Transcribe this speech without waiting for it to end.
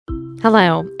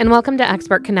Hello, and welcome to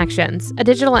Expert Connections, a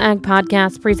digital ag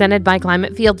podcast presented by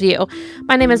Climate Field View.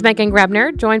 My name is Megan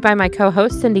Grebner, joined by my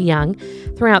co-host Cindy Young.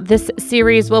 Throughout this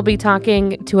series, we'll be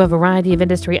talking to a variety of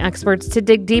industry experts to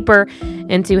dig deeper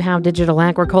into how digital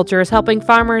agriculture is helping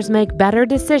farmers make better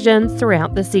decisions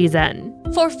throughout the season.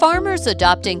 For farmers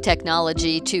adopting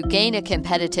technology to gain a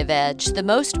competitive edge, the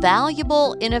most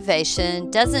valuable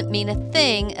innovation doesn't mean a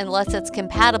thing unless it's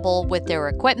compatible with their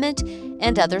equipment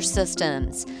and other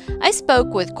systems. I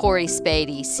spoke with Corey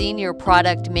Spady, Senior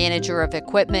Product Manager of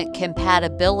Equipment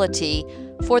Compatibility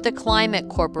for the Climate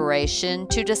Corporation,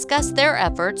 to discuss their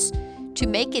efforts to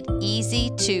make it easy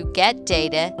to get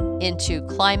data into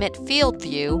Climate Field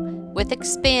View with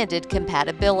expanded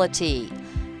compatibility.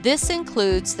 This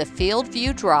includes the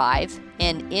FieldView Drive,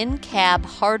 an in-cab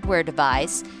hardware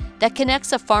device that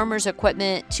connects a farmer's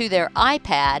equipment to their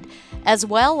iPad, as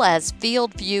well as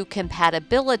FieldView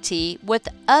compatibility with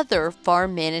other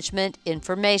farm management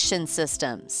information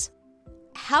systems.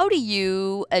 How do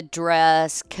you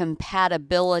address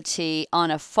compatibility on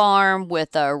a farm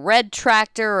with a red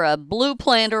tractor, a blue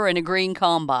planter, and a green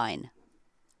combine?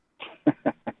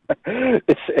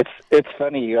 It's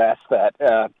funny you ask that.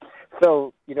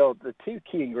 So, the two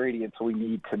key ingredients we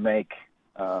need to make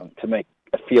a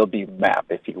field view map,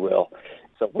 if you will.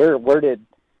 So where did,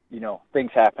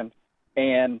 things happen?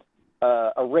 And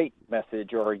a rate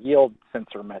message or a yield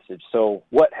sensor message. So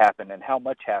what happened and how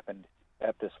much happened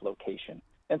at this location?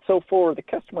 And so for the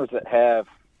customers that have,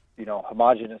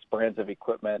 homogeneous brands of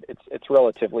equipment, it's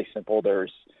relatively simple.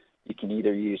 You can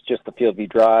either use just the FieldView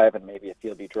Drive and maybe a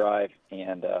FieldView Drive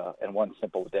and one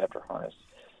simple adapter harness.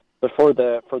 But for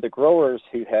the growers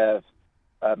who have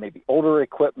maybe older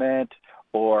equipment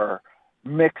or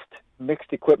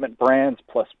mixed equipment brands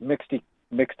plus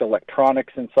mixed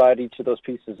electronics inside each of those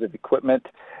pieces of equipment,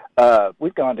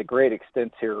 we've gone to great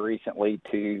extents here recently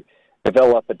to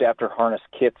develop adapter harness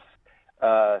kits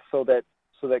so that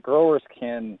growers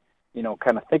can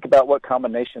kind of think about what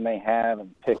combination they have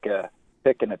and pick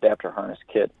an adapter harness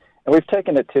kit. And we've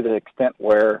taken it to the extent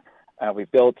where we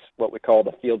built what we call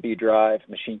the FieldView Drive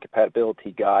Machine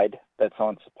Compatibility Guide that's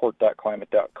on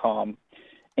support.climate.com.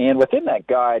 And within that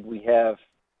guide, we have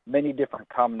many different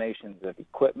combinations of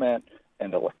equipment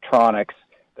and electronics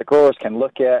that growers can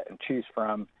look at and choose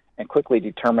from and quickly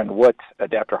determine what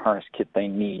adapter harness kit they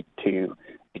need to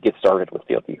get started with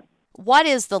FieldView. What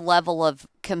is the level of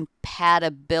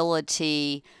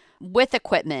compatibility with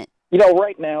equipment?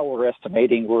 Right now we're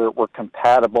estimating we're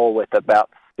compatible with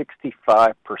about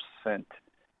 65%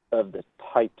 of the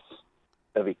types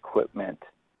of equipment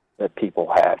that people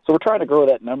have. So we're trying to grow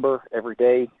that number every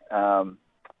day. Kind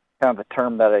of the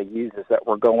term that I use is that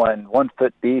we're going 1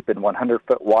 foot deep and 100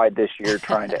 foot wide this year,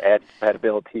 trying to add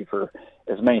compatibility for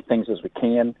as many things as we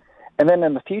can. And then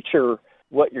in the future,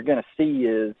 what you're going to see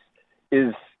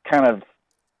is kind of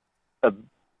a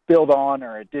build on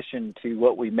or addition to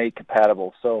what we made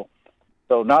compatible. So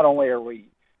not only are we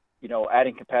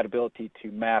adding compatibility to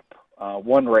map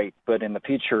one rate, but in the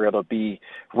future it'll be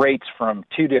rates from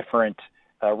two different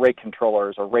rate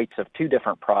controllers or rates of two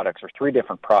different products or three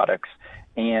different products,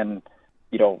 and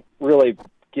really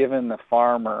giving the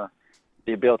farmer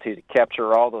the ability to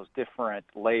capture all those different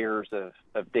layers of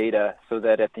data so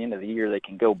that at the end of the year they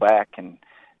can go back and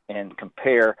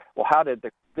compare, well, how did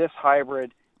this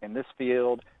hybrid in this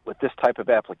field with this type of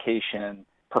application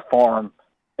perform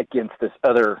against this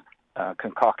other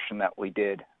concoction that we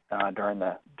did during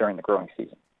the growing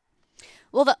season.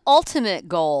 Well, the ultimate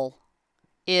goal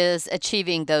is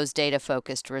achieving those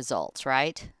data-focused results,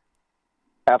 right?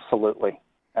 Absolutely.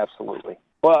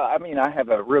 Well, I have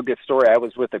a real good story. I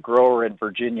was with a grower in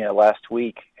Virginia last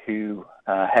week who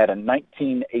had a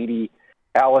 1980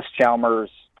 Allis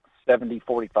Chalmers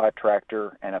 7045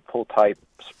 tractor and a pull-type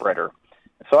spreader.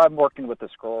 So I'm working with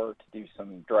this grower to do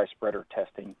some dry spreader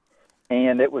testing.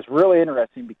 And it was really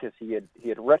interesting because he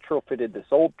had retrofitted this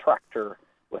old tractor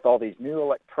with all these new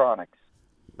electronics.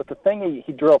 But the thing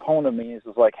he drove home to me is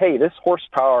like, hey, this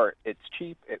horsepower, it's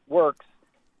cheap, it works,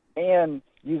 and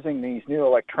using these new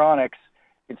electronics,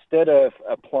 instead of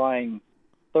applying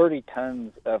 30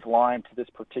 tons of lime to this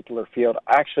particular field,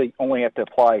 I actually only have to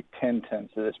apply 10 tons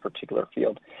to this particular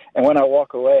field. And when I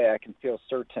walk away, I can feel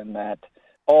certain that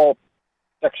all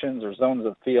sections or zones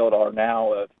of the field are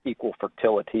now of equal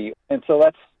fertility. And so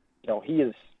that's,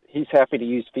 he's happy to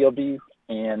use FieldView,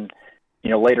 and,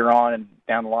 later on and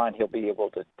down the line, he'll be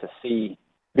able to see,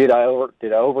 did I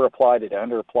over apply? Did I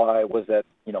under apply? Was that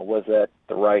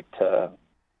the right,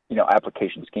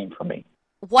 application scheme for me?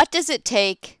 What does it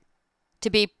take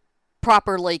to be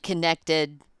properly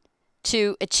connected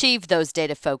to achieve those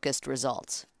data-focused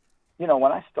results?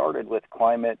 when I started with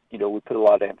Climate, we put a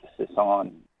lot of emphasis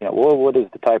on, what is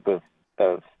the type of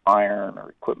iron or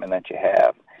equipment that you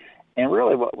have. And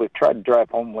really what we've tried to drive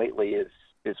home lately is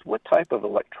what type of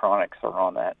electronics are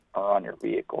on your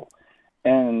vehicle.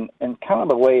 And kind of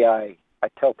the way I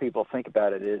tell people think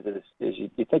about it is you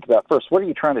think about first, what are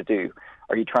you trying to do?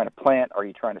 Are you trying to plant? Are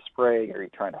you trying to spray? Are you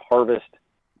trying to harvest?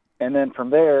 And then from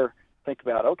there, think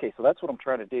about, okay, so that's what I'm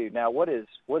trying to do. Now, what is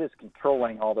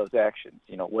controlling all those actions?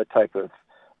 What type of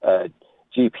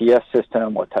GPS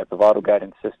system, what type of auto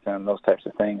guidance system, those types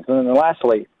of things. And then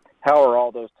lastly, how are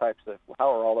all those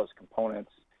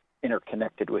components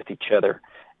interconnected with each other?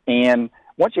 And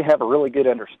once you have a really good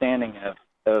understanding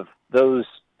of those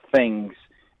things,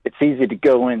 it's easy to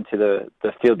go into the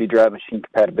FieldView Drive Machine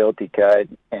Compatibility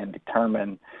Guide and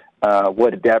determine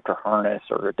what adapter harness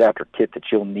or adapter kit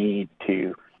that you'll need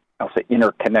to,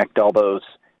 interconnect all those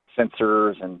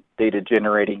sensors and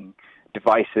data-generating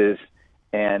devices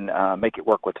and make it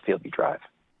work with the FieldView Drive.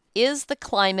 Is the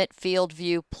Climate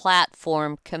FieldView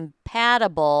platform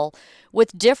compatible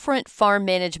with different farm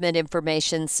management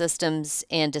information systems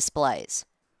and displays?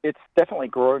 It's definitely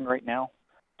growing right now.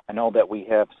 I know that we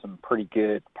have some pretty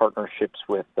good partnerships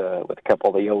with a couple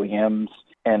of the OEMs,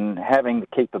 and having the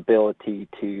capability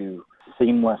to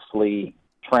seamlessly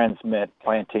transmit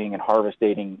planting and harvest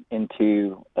data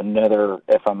into another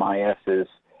FMIS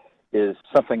is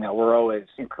something that we're always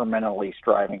incrementally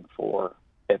striving for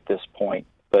at this point.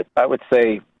 But I would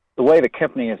say the way the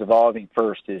company is evolving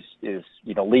first is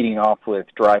leading off with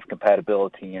drive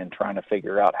compatibility and trying to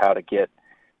figure out how to get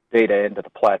data into the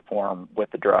platform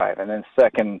with the drive. And then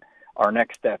second, our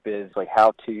next step is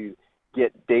how to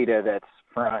get data that's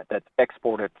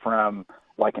exported from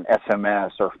like an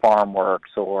SMS or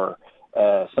FarmWorks or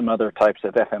some other types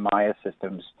of FMIS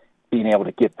systems, being able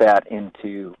to get that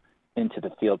into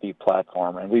the FieldView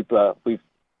platform. And we've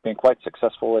been quite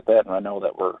successful with that, and I know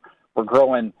that we're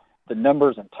growing the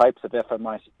numbers and types of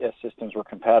FMIS systems we're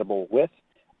compatible with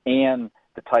and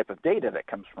the type of data that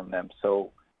comes from them.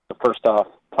 So first off,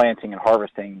 planting and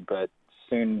harvesting, but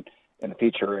soon in the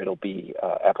future it'll be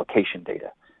application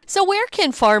data. So where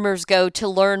can farmers go to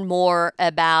learn more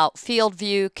about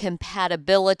FieldView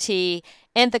compatibility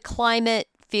and the Climate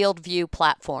FieldView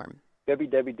platform?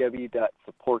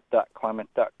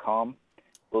 www.support.climate.com.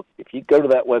 Well, if you go to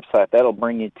that website, that'll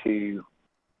bring you to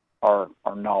our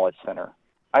knowledge center.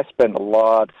 I spend a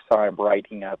lot of time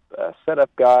writing up setup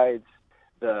guides,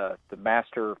 the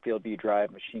master FieldView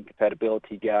Drive Machine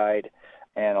Compatibility Guide,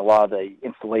 and a lot of the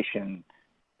installation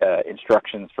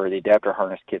instructions for the adapter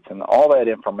harness kits, and all that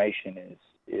information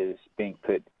is being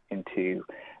put into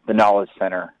the knowledge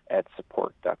center at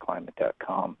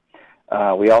support.climate.com.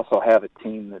 We also have a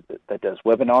team that does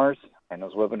webinars, and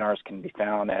those webinars can be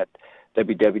found at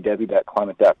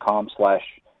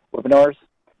www.climate.com/webinars.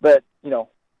 But,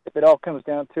 if it all comes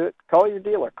down to it, call your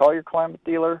dealer, call your Climate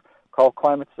dealer, call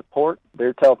Climate Support.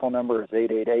 Their telephone number is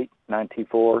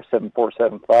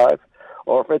 888-924-7475.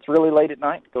 Or if it's really late at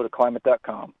night, go to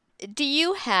climate.com. Do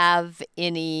you have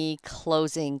any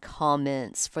closing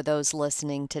comments for those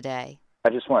listening today? I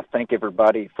just want to thank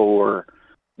everybody for,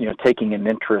 taking an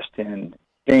interest in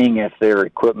seeing if their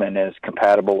equipment is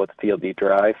compatible with FieldView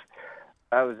Drive.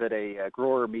 I was at a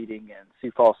grower meeting in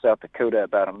Sioux Falls, South Dakota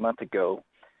about a month ago,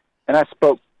 and I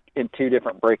spoke in 2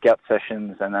 different breakout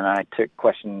sessions, and then I took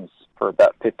questions for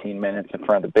about 15 minutes in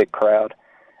front of the big crowd.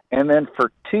 And then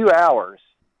for 2 hours,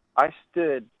 I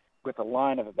stood with a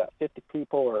line of about 50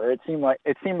 people, or it seemed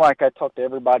like I talked to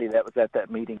everybody that was at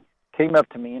that meeting, came up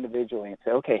to me individually and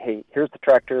said, okay, hey, here's the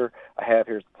tractor I have,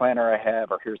 here's the planter I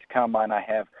have, or here's the combine I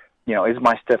have, is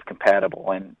my stuff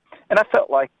compatible? And I felt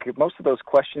like most of those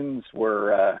questions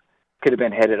could have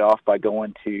been headed off by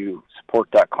going to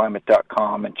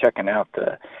support.climate.com and checking out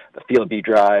the FieldView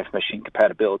Drive Machine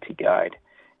Compatibility Guide.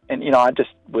 And, I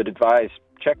just would advise,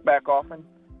 check back often.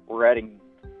 We're adding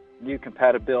new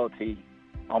compatibility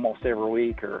almost every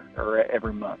week or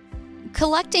every month.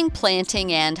 Collecting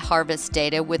planting and harvest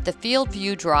data with the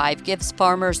FieldView Drive gives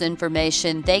farmers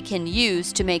information they can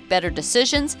use to make better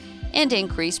decisions and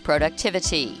increase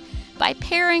productivity. By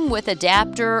pairing with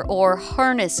adapter or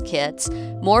harness kits,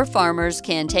 more farmers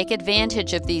can take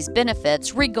advantage of these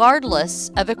benefits regardless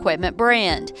of equipment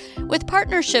brand. With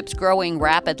partnerships growing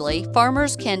rapidly,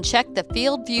 farmers can check the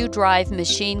FieldView Drive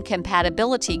Machine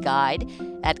Compatibility Guide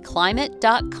at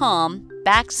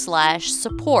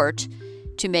climate.com/support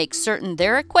to make certain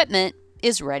their equipment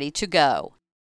is ready to go.